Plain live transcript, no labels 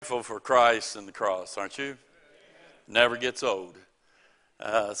thankful for Christ and the cross, aren't you? Never gets old.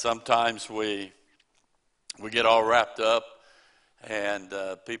 Sometimes we get all wrapped up, and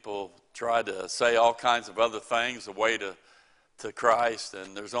people try to say all kinds of other things, the way to Christ,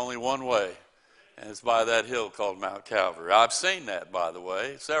 and there's only one way, and it's by that hill called Mount Calvary. I've seen that, by the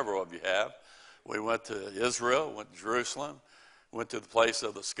way. Several of you have. We went to Israel, went to Jerusalem, went to the place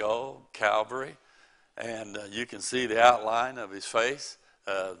of the skull, Calvary, and you can see the outline of his face,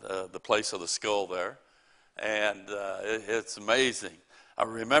 the place of the skull there, and it's amazing. I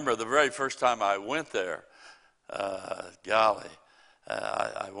remember the very first time I went there, I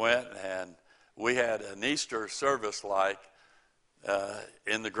went and we had an Easter service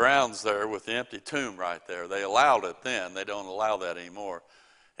in the grounds there with the empty tomb right there. They allowed it then. They don't allow that anymore.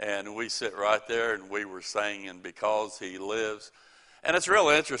 And we sit right there and we were singing Because He Lives. And it's real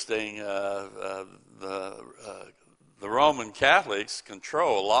interesting. The Roman Catholics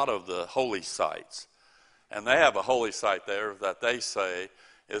control a lot of the holy sites. And they have a holy site there that they say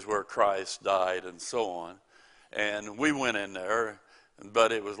is where Christ died and so on. And we went in there,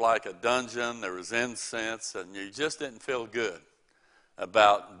 but it was like a dungeon. There was incense, and you just didn't feel good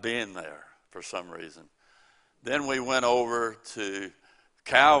about being there for some reason. Then we went over to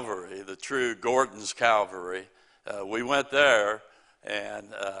Calvary, the true Gordon's Calvary. We went there, and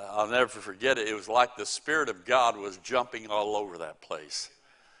I'll never forget it. It was like the Spirit of God was jumping all over that place.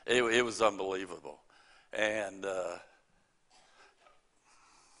 It was unbelievable. And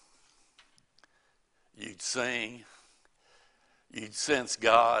you'd sing, you'd sense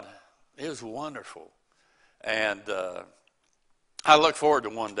God. It was wonderful. And I look forward to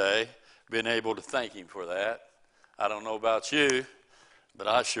one day being able to thank Him for that. I don't know about you, but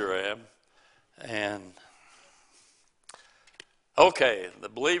I sure am. And okay, the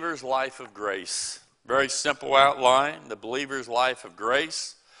believer's life of grace. Very simple outline, the believer's life of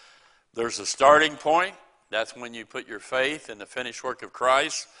grace. There's a starting point. That's when you put your faith in the finished work of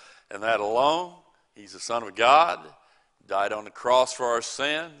Christ, and that alone. He's the Son of God, died on the cross for our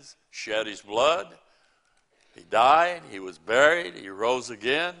sins, shed His blood. He died, He was buried, He rose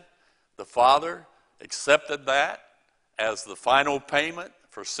again. The Father accepted that as the final payment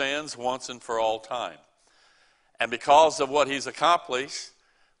for sins once and for all time. And because of what He's accomplished,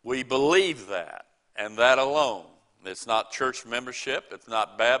 we believe that, and that alone. It's not church membership, it's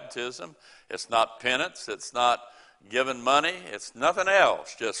not baptism, it's not penance, it's not giving money, it's nothing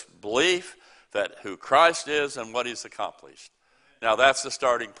else, just belief that who Christ is and what He's accomplished. Now that's the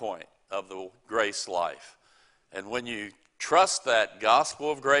starting point of the grace life. And when you trust that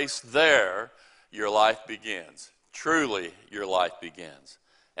gospel of grace there, your life begins. Truly, your life begins.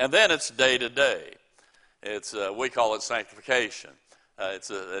 And then it's day to day. It's we call it sanctification. It's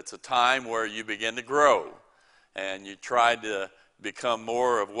a time where you begin to grow, and you try to become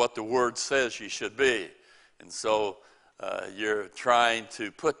more of what the Word says you should be. And so you're trying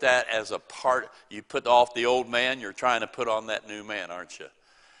to put that as a part. You put off the old man, you're trying to put on that new man, aren't you?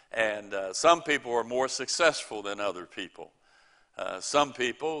 And some people are more successful than other people. Some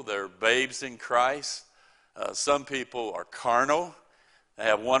people, they're babes in Christ. Some people are carnal. They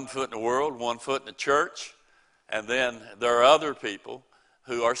have one foot in the world, one foot in the church. And then there are other people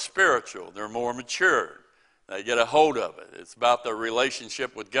who are spiritual. They're more mature. They get a hold of it. It's about their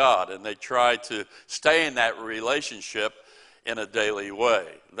relationship with God, and they try to stay in that relationship in a daily way.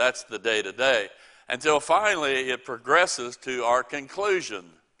 That's the day-to-day. Until finally it progresses to our conclusion,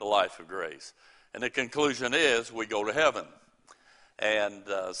 the life of grace. And the conclusion is we go to heaven. And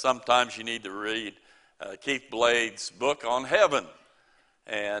sometimes you need to read Keith Blade's book on heaven.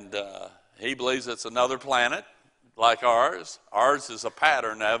 And he believes it's another planet like ours. Ours is a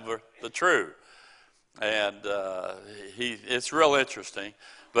pattern of the true. And it's real interesting.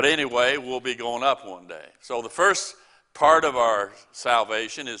 But anyway, we'll be going up one day. So the first part of our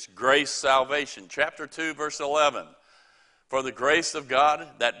salvation is grace salvation. Chapter 2, verse 11. For the grace of God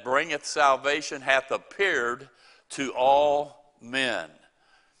that bringeth salvation hath appeared to all men.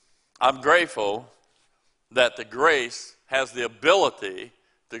 I'm grateful that the grace has the ability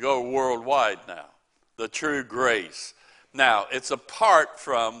to go worldwide now. The true grace. Now, it's apart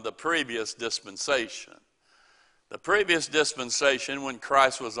from the previous dispensation. The previous dispensation, when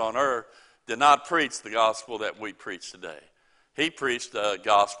Christ was on earth, did not preach the gospel that we preach today. He preached a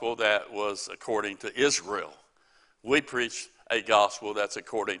gospel that was according to Israel. We preach a gospel that's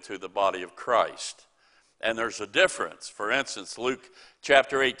according to the body of Christ. And there's a difference. For instance, Luke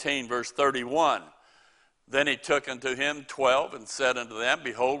chapter 18, verse 31. Then he took unto him 12 and said unto them,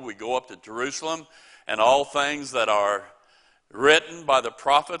 Behold, we go up to Jerusalem, and all things that are written by the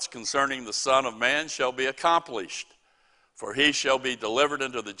prophets concerning the Son of Man shall be accomplished. For he shall be delivered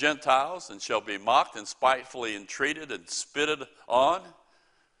unto the Gentiles, and shall be mocked and spitefully entreated and spitted on.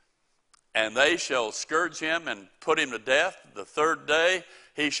 And they shall scourge him and put him to death. The third day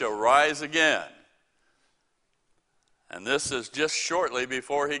he shall rise again. And this is just shortly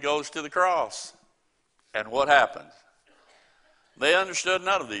before he goes to the cross. And what happens? They understood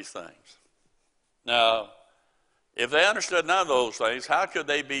none of these things. Now, if they understood none of those things, how could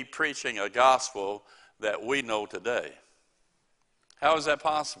they be preaching a gospel that we know today? How is that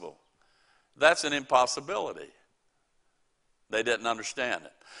possible? That's an impossibility. They didn't understand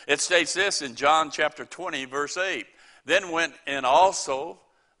it. It states this in John chapter 20, verse 8. Then went in also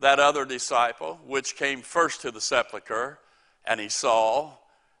that other disciple, which came first to the sepulchre, and he saw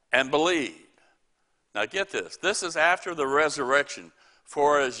and believed. Now get this. This is after the resurrection.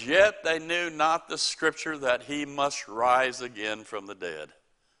 For as yet they knew not the scripture that he must rise again from the dead.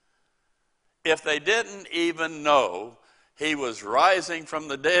 If they didn't even know he was rising from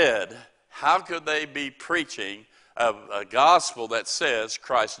the dead, how could they be preaching a gospel that says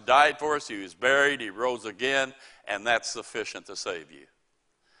Christ died for us, he was buried, he rose again, and that's sufficient to save you?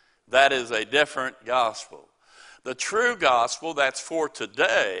 That is a different gospel. The true gospel that's for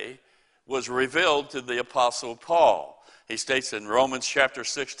today was revealed to the Apostle Paul. He states in Romans chapter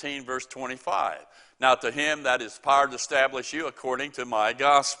 16, verse 25, now to him that is power to establish you according to my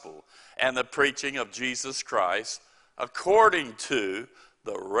gospel and the preaching of Jesus Christ, according to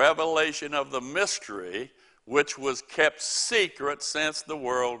the revelation of the mystery which was kept secret since the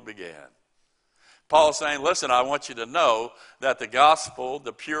world began. Paul's saying, listen, I want you to know that the gospel,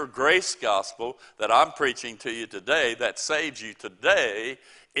 the pure grace gospel that I'm preaching to you today, that saves you today,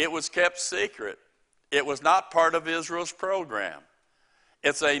 it was kept secret. It was not part of Israel's program.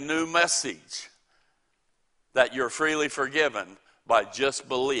 It's a new message that you're freely forgiven by just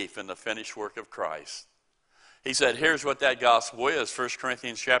belief in the finished work of Christ. He said, here's what that gospel is, 1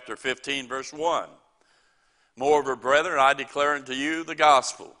 Corinthians chapter 15, verse 1. Moreover, brethren, I declare unto you the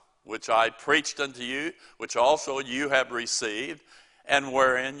gospel, which I preached unto you, which also you have received, and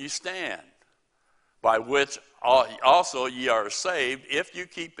wherein you stand, by which also ye are saved, if you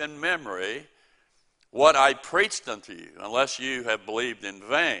keep in memory what I preached unto you, unless you have believed in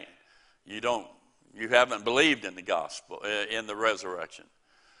vain. You haven't believed in the gospel, in the resurrection.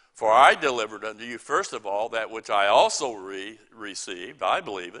 For I delivered unto you, first of all, that which I also received, I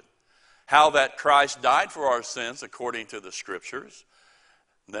believe it, how that Christ died for our sins according to the Scriptures.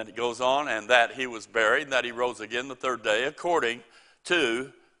 And then it goes on, and that he was buried, and that he rose again the third day according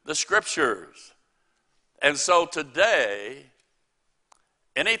to the Scriptures. And so today,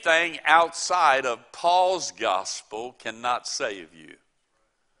 anything outside of Paul's gospel cannot save you.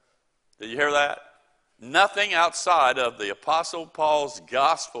 Did you hear that? Nothing outside of the Apostle Paul's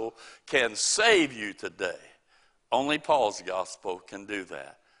gospel can save you today. Only Paul's gospel can do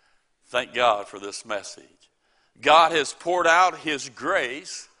that. Thank God for this message. God has poured out his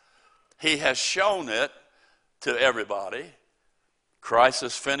grace. He has shown it to everybody.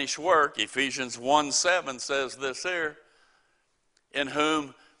 Christ's finished work, Ephesians 1:7 says this here, in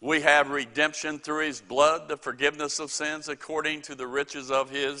whom we have redemption through his blood, the forgiveness of sins according to the riches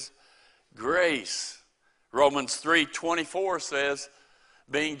of his grace. Romans 3:24 says,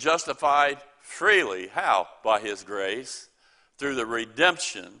 being justified freely, how? By his grace, through the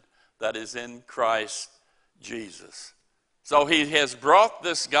redemption that is in Christ Jesus. So he has brought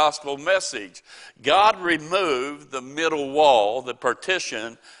this gospel message. God removed the middle wall, the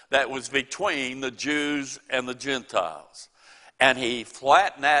partition that was between the Jews and the Gentiles. And he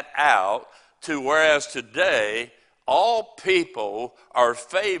flattened that out to whereas today all people are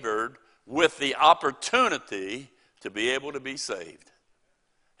favored with the opportunity to be able to be saved.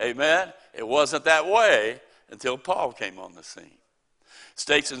 Amen? It wasn't that way until Paul came on the scene. It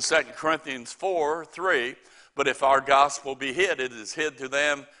states in 2 Corinthians 4:3, but if our gospel be hid, it is hid to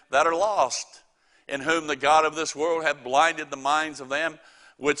them that are lost, in whom the God of this world hath blinded the minds of them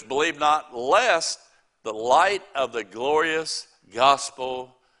which believe not, lest the light of the glorious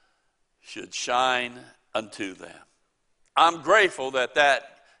gospel should shine unto them. I'm grateful that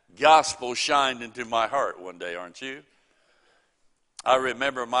gospel shined into my heart one day, aren't you? I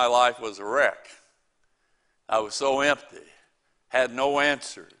remember my life was a wreck. I was so empty, had no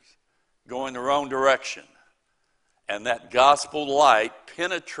answers, going the wrong direction. And that gospel light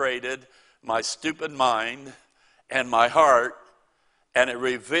penetrated my stupid mind and my heart, and it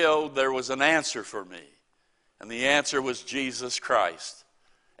revealed there was an answer for me. And the answer was Jesus Christ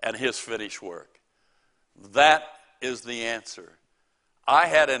and his finished work. That is the answer. I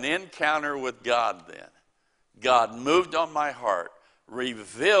had an encounter with God then. God moved on my heart,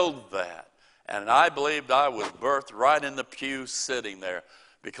 revealed that, And I believed I was birthed right in the pew sitting there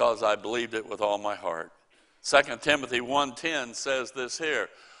because I believed it with all my heart. 2 Timothy 1:10 says this here,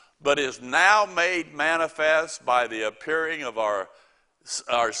 but is now made manifest by the appearing of our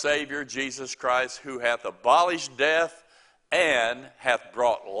Savior Jesus Christ, who hath abolished death and hath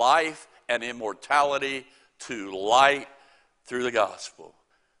brought life and immortality to light through the gospel.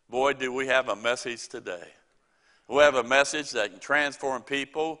 Boy, do we have a message today. We have a message that can transform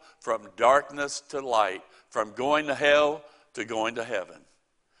people from darkness to light, from going to hell to going to heaven.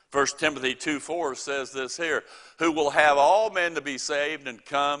 1 Timothy 2:4 says this here, who will have all men to be saved and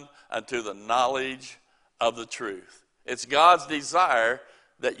come unto the knowledge of the truth. It's God's desire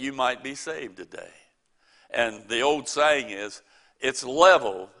that you might be saved today. And the old saying is, it's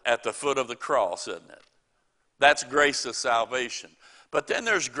level at the foot of the cross, isn't it? That's grace of salvation. But then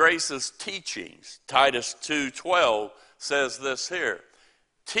there's grace's teachings. Titus 2:12 says this here,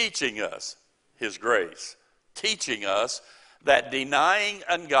 teaching us, his grace, teaching us that denying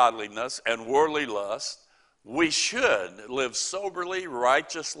ungodliness and worldly lust, we should live soberly,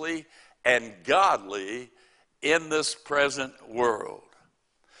 righteously, and godly in this present world.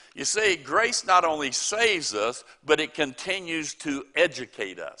 You see, grace not only saves us, but it continues to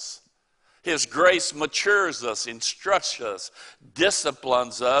educate us. His grace matures us, instructs us,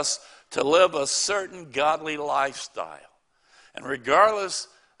 disciplines us to live a certain godly lifestyle. And regardless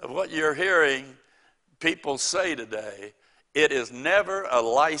of what you're hearing people say today, it is never a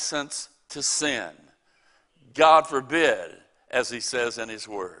license to sin. God forbid, as he says in his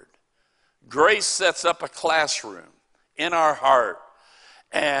word. Grace sets up a classroom in our heart,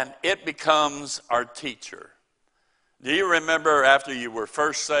 and it becomes our teacher. Do you remember after you were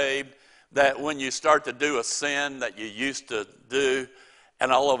first saved that when you start to do a sin that you used to do,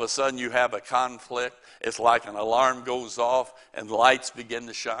 and all of a sudden you have a conflict, it's like an alarm goes off and lights begin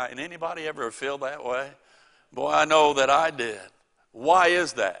to shine? Anybody ever feel that way? Boy, I know that I did. Why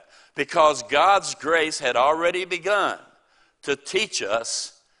is that? Because God's grace had already begun to teach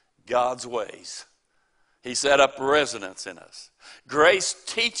us God's ways. He set up residence in us. Grace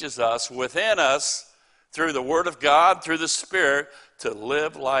teaches us within us through the Word of God, through the Spirit, to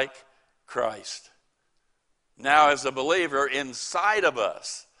live like Christ. Now, as a believer, inside of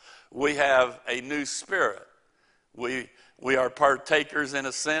us, we have a new spirit. We are partakers, in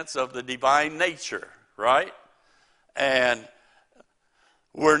a sense, of the divine nature, right? And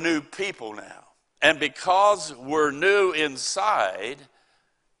we're new people now. And because we're new inside,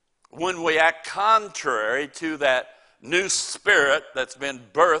 when we act contrary to that new spirit that's been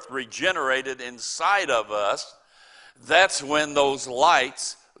birthed, regenerated inside of us, that's when those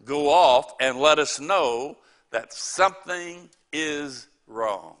lights go off and let us know that something is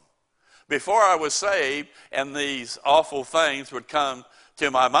wrong. Before I was saved and these awful things would come to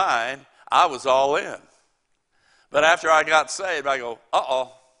my mind, I was all in. But after I got saved, I go,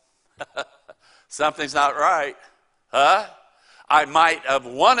 uh-oh, something's not right. Huh? I might have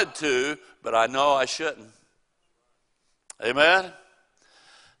wanted to, but I know I shouldn't. Amen?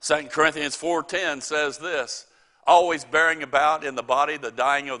 2 Corinthians 4:10 says this, always bearing about in the body the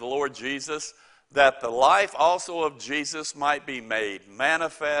dying of the Lord Jesus, that the life also of Jesus might be made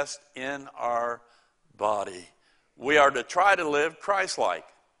manifest in our body. We are to try to live Christ-like.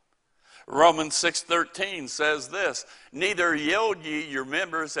 Romans 6:13 says this, neither yield ye your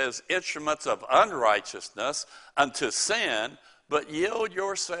members as instruments of unrighteousness unto sin, but yield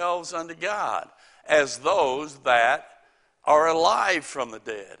yourselves unto God as those that are alive from the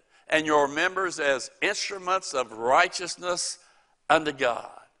dead, and your members as instruments of righteousness unto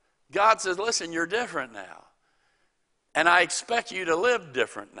God. God says, listen, you're different now. And I expect you to live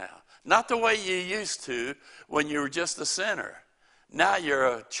different now. Not the way you used to when you were just a sinner. Now you're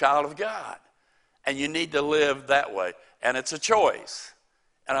a child of God. And you need to live that way. And it's a choice.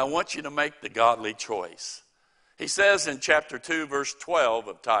 And I want you to make the godly choice. He says in chapter 2, verse 12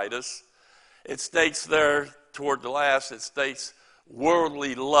 of Titus, it states there toward the last, it states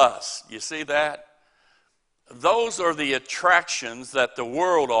worldly lust. You see that? Those are the attractions that the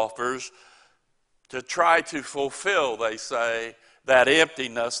world offers to try to fulfill, they say, that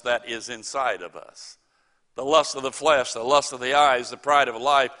emptiness that is inside of us. The lust of the flesh, the lust of the eyes, the pride of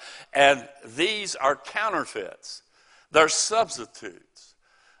life. And these are counterfeits. They're substitutes.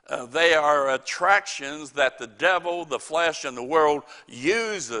 They are attractions that the devil, the flesh, and the world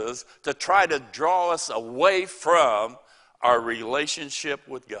uses to try to draw us away from our relationship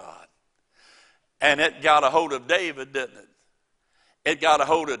with God. And it got a hold of David, didn't it? It got a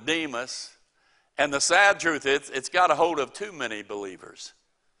hold of Demas. And the sad truth is, it's got a hold of too many believers.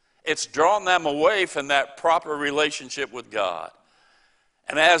 It's drawn them away from that proper relationship with God.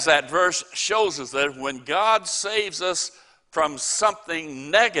 And as that verse shows us, that when God saves us from something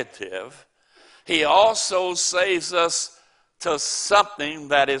negative, he also saves us to something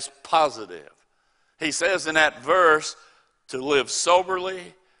that is positive. He says in that verse to live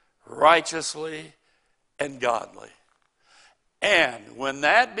soberly, righteously, and godly. And when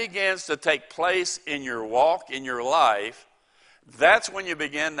that begins to take place in your walk, in your life, that's when you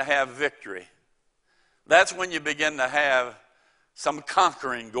begin to have victory. That's when you begin to have some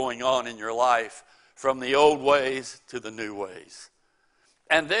conquering going on in your life from the old ways to the new ways.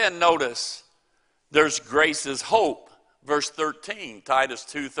 And then notice, there's grace's hope. Verse 13, Titus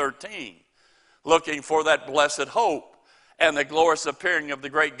 2:13. Looking for that blessed hope and the glorious appearing of the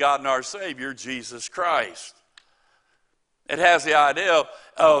great God and our Savior, Jesus Christ. It has the idea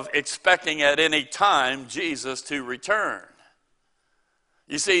of expecting at any time Jesus to return.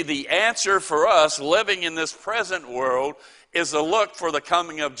 You see, the answer for us living in this present world is to look for the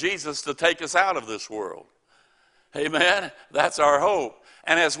coming of Jesus to take us out of this world. Amen? That's our hope.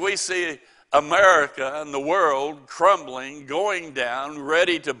 And as we see America and the world crumbling, going down,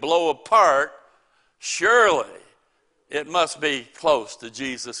 ready to blow apart, surely it must be close to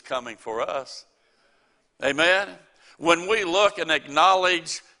Jesus coming for us. Amen? When we look and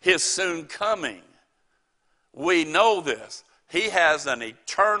acknowledge his soon coming, we know this. He has an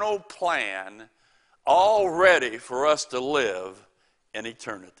eternal plan all ready for us to live in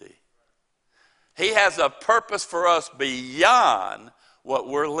eternity. He has a purpose for us beyond what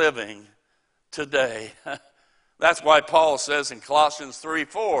we're living today. That's why Paul says in Colossians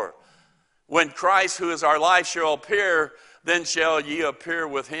 3:4, when Christ, who is our life, shall appear, then shall ye appear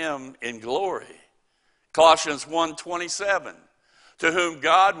with him in glory. Colossians 1:27, to whom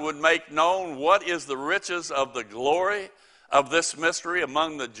God would make known what is the riches of the glory of this mystery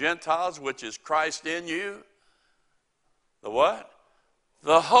among the Gentiles, which is Christ in you. The what?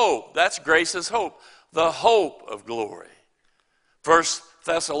 The hope. That's grace's hope. The hope of glory. 1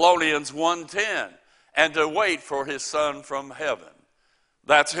 Thessalonians 1:10, and to wait for his Son from heaven.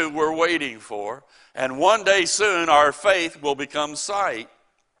 That's who we're waiting for. And one day soon our faith will become sight.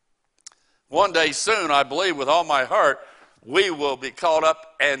 One day soon, I believe with all my heart, we will be caught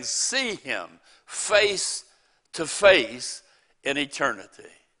up and see him face to face in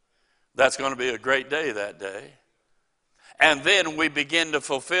eternity. That's going to be a great day that day. And then we begin to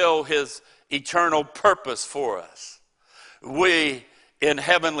fulfill his eternal purpose for us. We in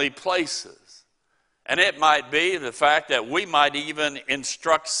heavenly places. And it might be the fact that we might even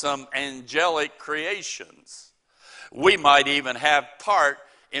instruct some angelic creations. We might even have part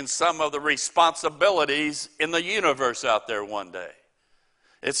in some of the responsibilities in the universe out there one day.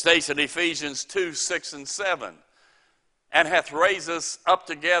 It states in Ephesians 2:6-7, and hath raised us up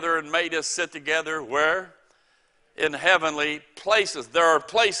together and made us sit together where? In heavenly places. There are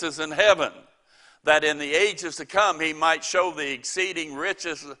places in heaven that in the ages to come he might show the exceeding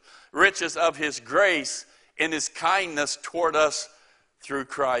riches of his grace in his kindness toward us through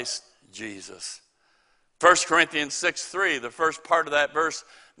Christ Jesus. 1 Corinthians 6:3, the first part of that verse,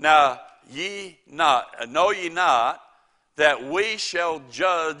 now know ye not that we shall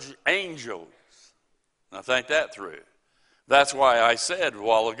judge angels. Now think that through. That's why I said a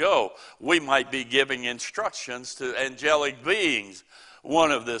while ago, we might be giving instructions to angelic beings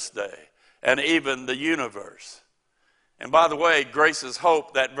one of this day, and even the universe. And by the way, grace's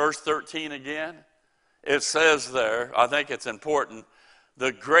hope, that verse 13 again, it says there, I think it's important,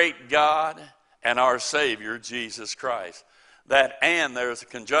 the great God and our Savior, Jesus Christ. That and there's a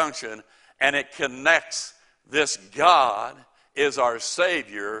conjunction, and it connects this God is our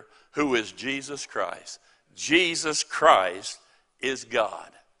Savior, who is Jesus Christ. Jesus Christ is God.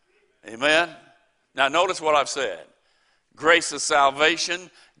 Amen? Now notice what I've said. Grace's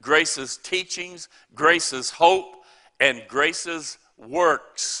salvation, grace's teachings, grace's hope, and grace's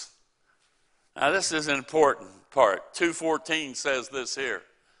works. Now this is an important part. 2:14 says this here.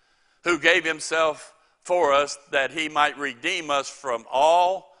 Who gave himself for us that he might redeem us from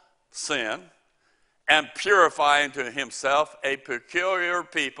all sin and purify unto himself a peculiar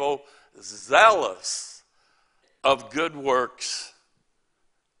people zealous of good works.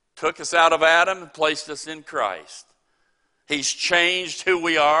 Took us out of Adam and placed us in Christ. He's changed who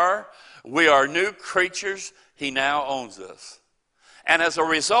we are. We are new creatures. He now owns us. And as a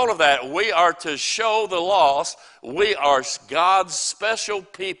result of that, we are to show the lost we are God's special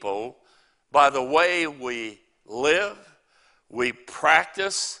people by the way we live, we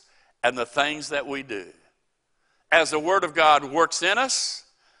practice, and the things that we do. As the Word of God works in us,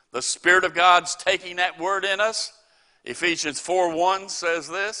 the Spirit of God's taking that Word in us. Ephesians 4:1 says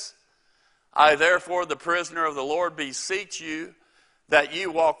this, I therefore, the prisoner of the Lord, beseech you that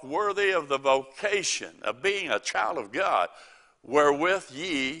you walk worthy of the vocation of being a child of God, wherewith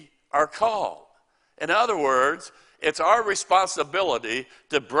ye are called. In other words, it's our responsibility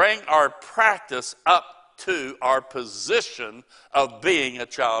to bring our practice up to our position of being a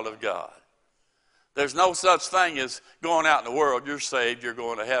child of God. There's no such thing as going out in the world, you're saved, you're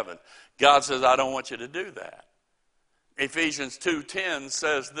going to heaven. God says, I don't want you to do that. Ephesians 2:10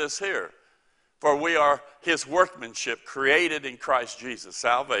 says this here, for we are his workmanship, created in Christ Jesus,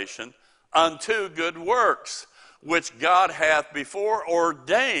 salvation, unto good works, which God hath before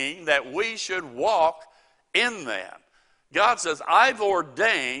ordained that we should walk in them. God says, I've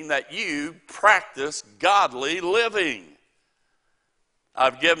ordained that you practice godly living.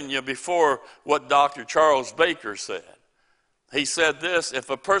 I've given you before what Dr. Charles Baker said. He said this,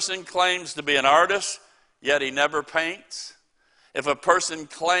 if a person claims to be an artist, yet he never paints, if a person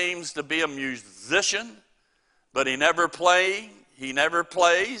claims to be a musician, but he never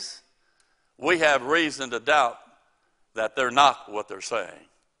plays, we have reason to doubt that they're not what they're saying.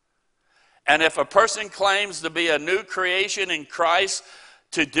 And if a person claims to be a new creation in Christ,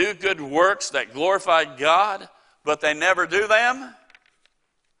 to do good works that glorify God, but they never do them,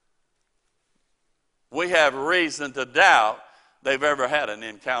 we have reason to doubt they've ever had an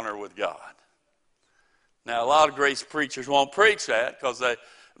encounter with God. Now, a lot of grace preachers won't preach that because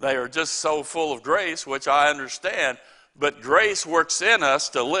they are just so full of grace, which I understand, but grace works in us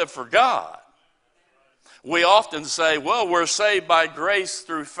to live for God. We often say, well, we're saved by grace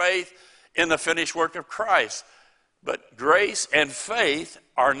through faith in the finished work of Christ. But grace and faith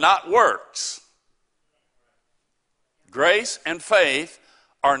are not works. Grace and faith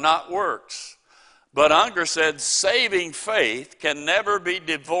are not works. But Unger said, saving faith can never be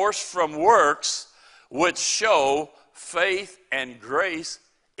divorced from works which show faith and grace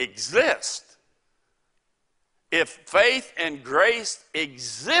exist. If faith and grace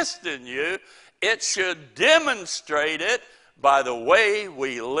exist in you, it should demonstrate it by the way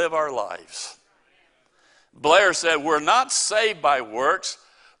we live our lives. Blair said, we're not saved by works,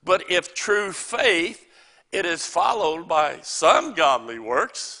 but if true faith, it is followed by some godly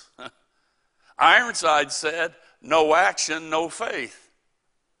works. Ironside said, no action, no faith.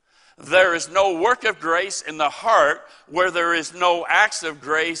 There is no work of grace in the heart where there is no acts of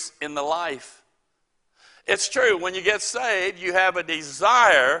grace in the life. It's true, when you get saved, you have a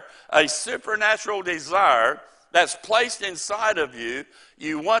desire, a supernatural desire that's placed inside of you.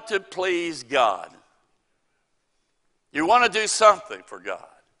 You want to please God. You want to do something for God.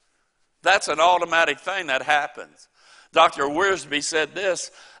 That's an automatic thing that happens. Dr. Wiersbe said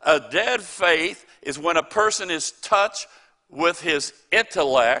this, a dead faith is when a person is touched with his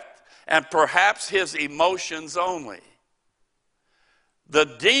intellect and perhaps his emotions only. The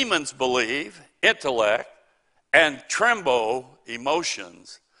demons believe, intellect, and tremble,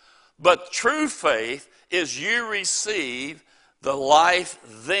 emotions. But true faith is you receive the life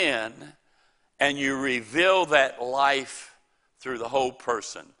then, and you reveal that life through the whole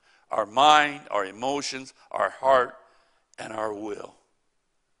person. Our mind, our emotions, our heart, and our will.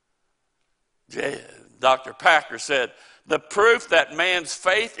 Dr. Packer said, the proof that man's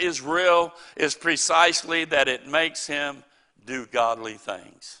faith is real is precisely that it makes him do godly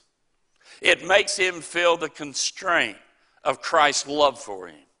things. It makes him feel the constraint of Christ's love for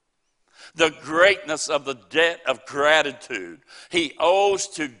him. The greatness of the debt of gratitude he owes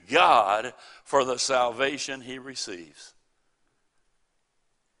to God for the salvation he receives.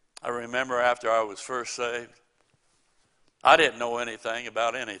 I remember after I was first saved, I didn't know anything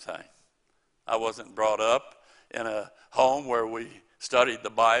about anything. I wasn't brought up in a home where we studied the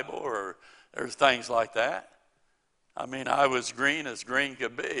Bible or things like that. I mean, I was green as green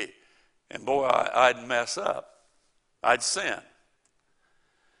could be. And boy, I'd mess up. I'd sin.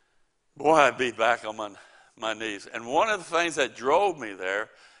 Boy, I'd be back on my knees. And one of the things that drove me there,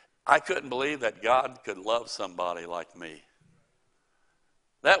 I couldn't believe that God could love somebody like me.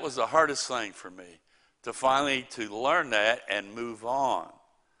 That was the hardest thing for me, to finally to learn that and move on.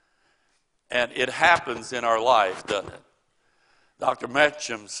 And it happens in our life, doesn't it? Dr.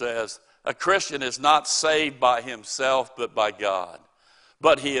 Metcham says, a Christian is not saved by himself, but by God.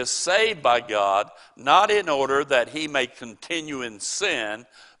 But he is saved by God, not in order that he may continue in sin,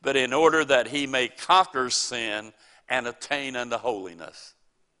 but in order that he may conquer sin and attain unto holiness.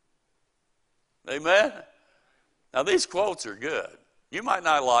 Amen? Now these quotes are good. You might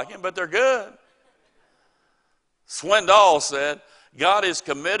not like them, but they're good. Swindoll said, God is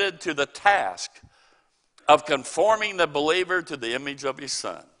committed to the task of conforming the believer to the image of his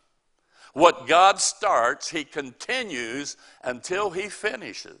Son. What God starts, he continues until he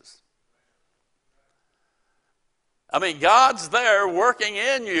finishes. I mean, God's there working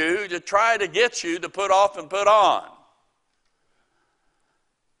in you to try to get you to put off and put on.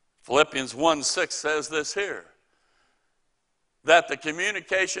 Philippians 1:6 says this here, that the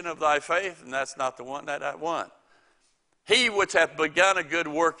communication of thy faith, and that's not the one that I want, he which hath begun a good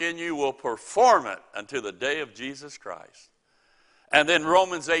work in you will perform it unto the day of Jesus Christ. And then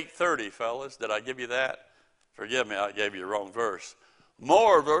Romans 8:30, fellas, did I give you that? Forgive me, I gave you the wrong verse.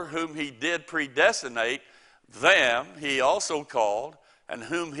 Moreover, whom he did predestinate, them he also called, and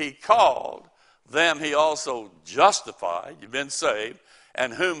whom he called, them he also justified. You've been saved.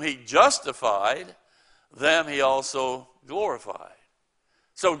 And whom he justified, them he also glorified.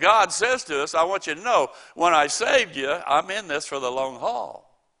 So God says to us, I want you to know, when I saved you, I'm in this for the long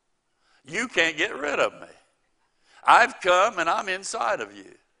haul. You can't get rid of me. I've come and I'm inside of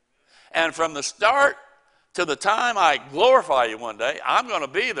you. And from the start to the time I glorify you one day, I'm going to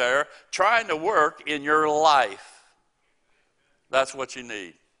be there trying to work in your life. That's what you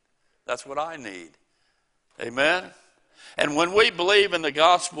need. That's what I need. Amen? And when we believe in the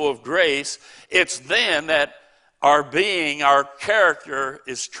gospel of grace, it's then that our being, our character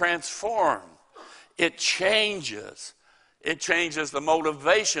is transformed. It changes. It changes the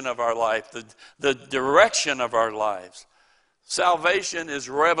motivation of our life, the direction of our lives. Salvation is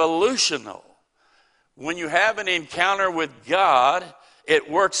revolutionary. When you have an encounter with God, it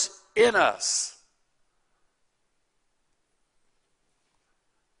works in us.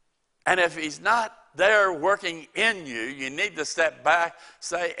 And if he's not there working in you, you need to step back,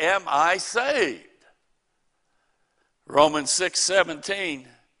 say, am I saved? Romans 6:17,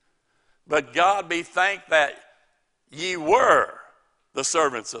 but God be thanked that ye were the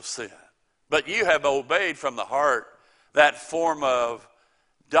servants of sin, but you have obeyed from the heart that form of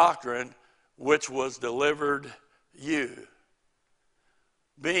doctrine which was delivered you.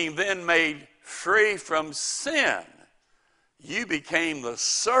 Being then made free from sin, you became the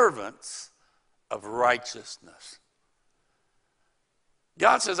servants of righteousness.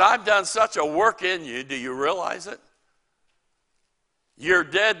 God says, I've done such a work in you. Do you realize it? You're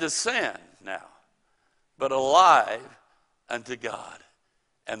dead to sin now, but alive unto God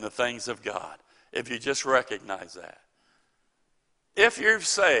and the things of God. If you just recognize that. If you're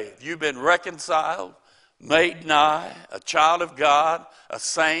saved, you've been reconciled, made nigh, a child of God, a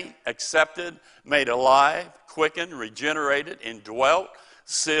saint, accepted, made alive, quickened, regenerated, indwelt,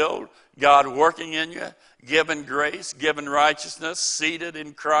 sealed, God working in you, given grace, given righteousness, seated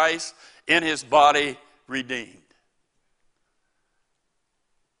in Christ, in his body, redeemed.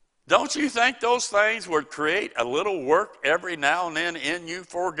 Don't you think those things would create a little work every now and then in you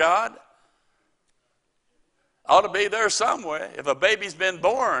for God? Ought to be there some way. If a baby's been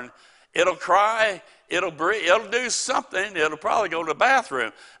born, it'll cry, it'll breathe, it'll do something, it'll probably go to the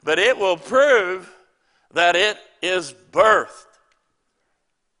bathroom, but it will prove that it is birthed.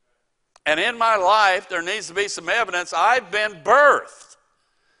 And in my life, there needs to be some evidence I've been birthed.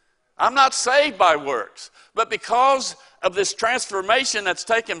 I'm not saved by works, but because of this transformation that's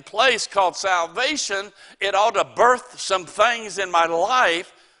taken place called salvation, it ought to birth some things in my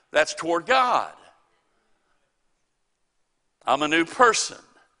life that's toward God. I'm a new person.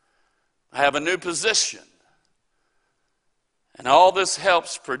 I have a new position. And all this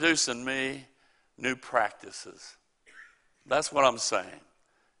helps produce in me new practices. That's what I'm saying.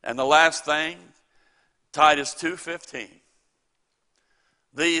 And the last thing, Titus 2:15.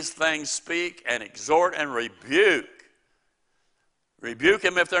 These things speak and exhort and rebuke. Rebuke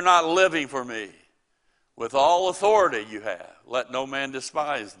them if they're not living for me. With all authority you have, let no man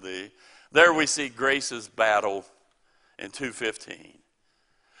despise thee. There we see grace's battle in 2:15.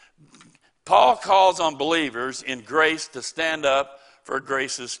 Paul calls on believers in grace to stand up for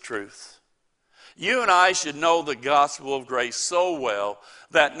grace's truth. You and I should know the gospel of grace so well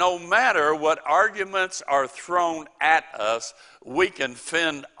that no matter what arguments are thrown at us, we can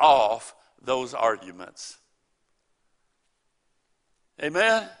fend off those arguments.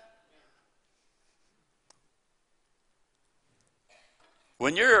 Amen?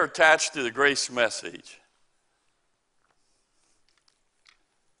 When you're attached to the grace message,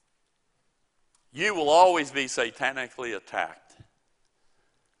 you will always be satanically attacked.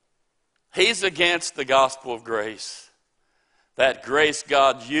 He's against the gospel of grace, that grace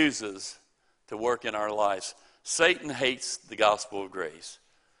God uses to work in our lives. Satan hates the gospel of grace,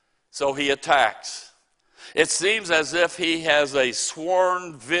 so he attacks. It seems as if he has a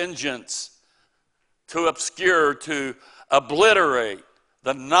sworn vengeance to obscure, to obliterate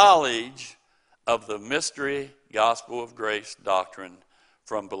the knowledge of the mystery gospel of grace doctrine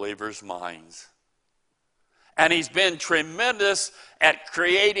from believers' minds. And he's been tremendous at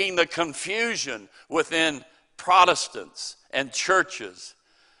creating the confusion within Protestants and churches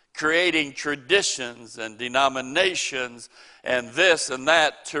creating traditions and denominations and this and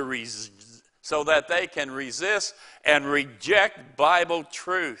that so that they can resist and reject Bible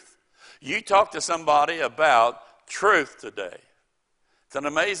truth. You talk to somebody about truth today. It's an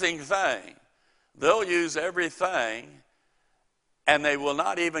amazing thing. They'll use everything and they will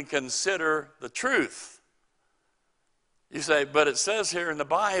not even consider the truth. You say, but it says here in the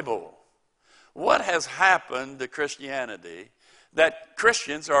Bible. What has happened to Christianity that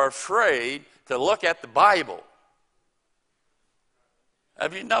Christians are afraid to look at the Bible?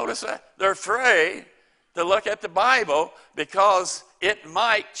 Have you noticed that? They're afraid to look at the Bible because it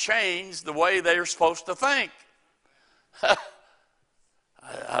might change the way they're supposed to think.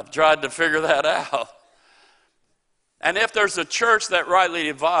 I've tried to figure that out. And if there's a church that rightly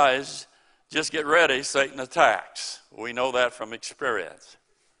divides, just get ready, Satan attacks. We know that from experience.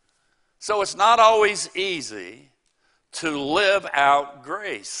 So it's not always easy to live out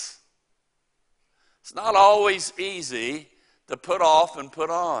grace. It's not always easy to put off and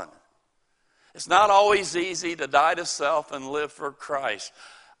put on. It's not always easy to die to self and live for Christ.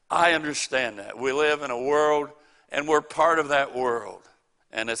 I understand that. We live in a world and we're part of that world.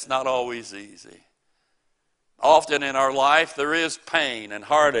 And it's not always easy. Often in our life there is pain and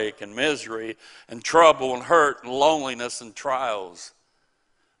heartache and misery and trouble and hurt and loneliness and trials.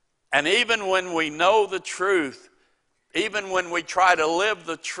 And even when we know the truth, even when we try to live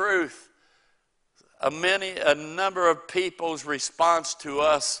the truth, a number of people's response to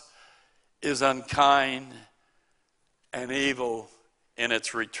us is unkind and evil in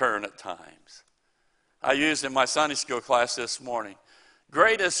its return at times. I used in my Sunday school class this morning,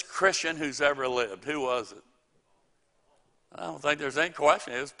 greatest Christian who's ever lived. Who was it? I don't think there's any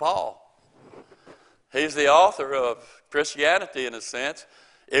question. It was Paul. He's the author of Christianity in a sense.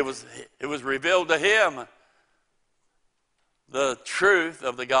 It was revealed to him the truth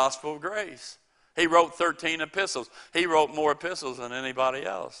of the gospel of grace. He wrote 13 epistles. He wrote more epistles than anybody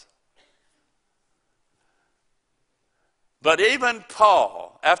else. But even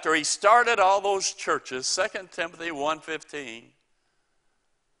Paul, after he started all those churches, 2 Timothy 1:15,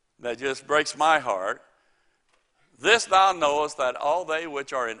 that just breaks my heart. This thou knowest, that all they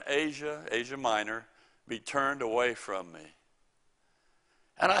which are in Asia Minor, be turned away from me.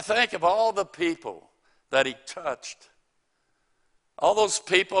 And I think of all the people that he touched, all those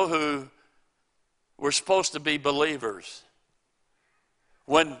people who were supposed to be believers.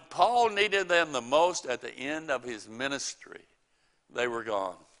 When Paul needed them the most at the end of his ministry, they were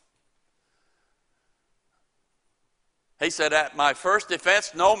gone. He said, at my first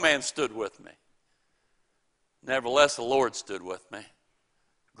defense, no man stood with me. Nevertheless, the Lord stood with me.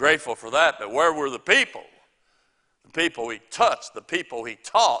 Grateful for that, but where were the people? The people he touched, the people he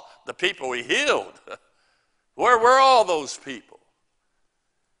taught, the people he healed. Where were all those people?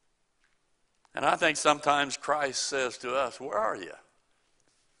 And I think sometimes Christ says to us, where are you?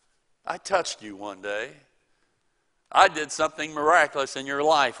 I touched you one day. I did something miraculous in your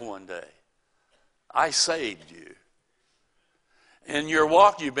life one day. I saved you. In your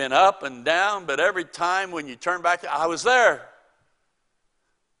walk, you've been up and down, but every time when you turn back, I was there.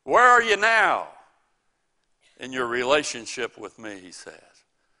 Where are you now? In your relationship with me, he says.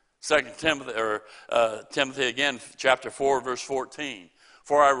 2 Timothy, Timothy again, chapter 4, verse 14.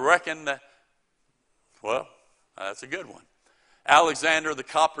 For I reckon that, well, that's a good one. Alexander the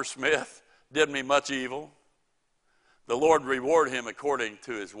coppersmith did me much evil. The Lord reward him according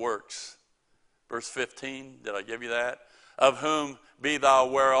to his works. Verse 15, did I give you that? Of whom be thou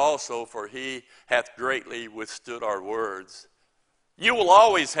aware also, for he hath greatly withstood our words. You will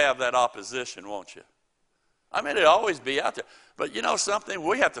always have that opposition, won't you? I mean, it'll always be out there. But you know something?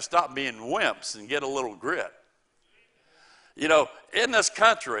 We have to stop being wimps and get a little grit. You know, in this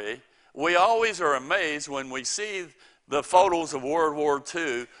country, we always are amazed when we see the photos of World War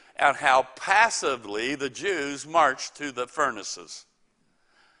II and how passively the Jews marched to the furnaces.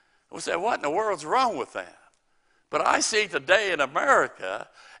 We say, what in the world's wrong with that? But I see today in America,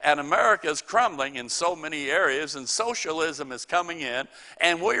 and America is crumbling in so many areas, and socialism is coming in,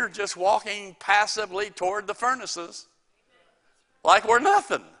 and we're just walking passively toward the furnaces like we're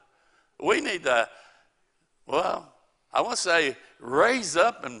nothing. We need to, well, I want to say, raise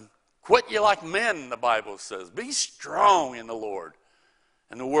up and quit you like men, the Bible says. Be strong in the Lord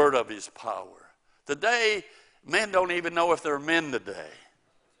and the word of his power. Today, men don't even know if they're men today.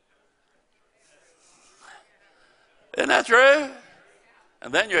 Isn't that true?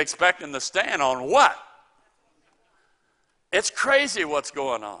 And then you expect them to stand on what? It's crazy what's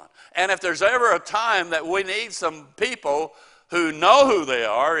going on. And if there's ever a time that we need some people who know who they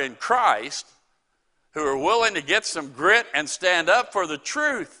are in Christ, who are willing to get some grit and stand up for the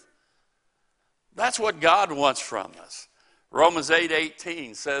truth. That's what God wants from us. Romans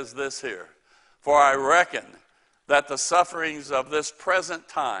 8:18 says this here, "For I reckon that the sufferings of this present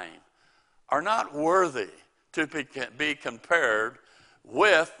time are not worthy to be compared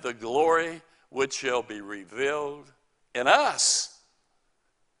with the glory which shall be revealed in us."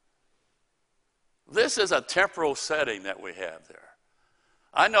 This is a temporal setting that we have there.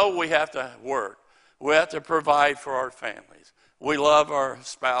 I know we have to work. We have to provide for our families. We love our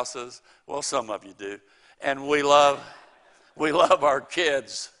spouses. Well, some of you do. And we love our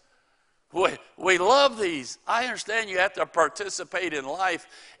kids. We love these. I understand you have to participate in life,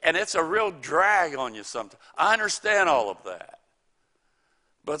 and it's a real drag on you sometimes. I understand all of that.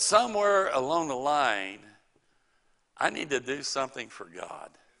 But somewhere along the line, I need to do something for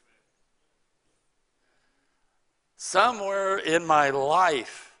God. Somewhere in my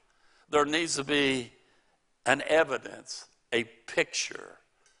life, there needs to be an evidence, a picture,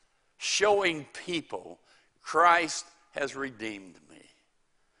 showing people Christ has redeemed me.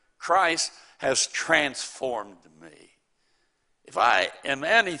 Christ has transformed me. If I am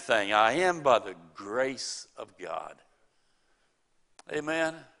anything, I am by the grace of God.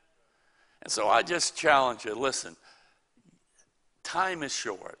 Amen? And so I just challenge you, listen, time is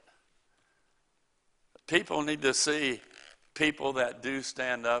short. People need to see people that do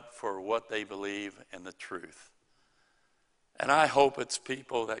stand up for what they believe and the truth. And I hope it's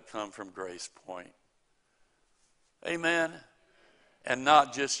people that come from Grace Point. Amen? And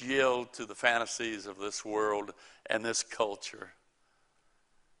not just yield to the fantasies of this world and this culture.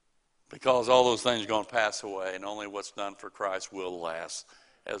 Because all those things are going to pass away, and only what's done for Christ will last,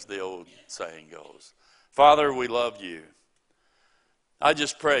 as the old saying goes. Father, we love you. I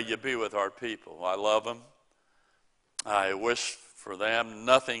just pray you be with our people. I love them. I wish for them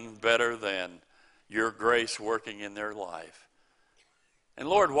nothing better than your grace working in their life. And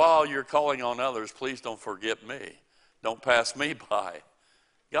Lord, while you're calling on others, please don't forget me. Don't pass me by.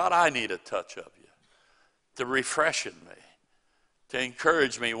 God, I need a touch of you to refreshen me, to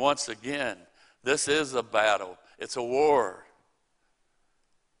encourage me once again. This is a battle. It's a war.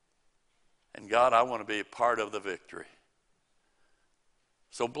 And God, I want to be a part of the victory.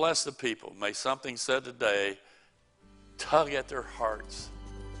 So bless the people. May something said today tug at their hearts,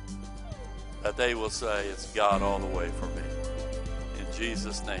 that they will say, it's God all the way for me. In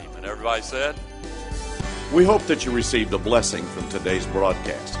Jesus' name. And everybody said? We hope that you received a blessing from today's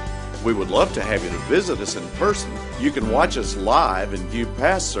broadcast. We would love to have you to visit us in person. You can watch us live and view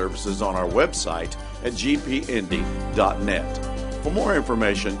past services on our website at gpindy.net. For more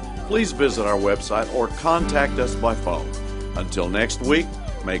information, please visit our website or contact us by phone. Until next week,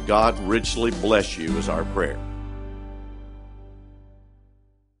 may God richly bless you is our prayer.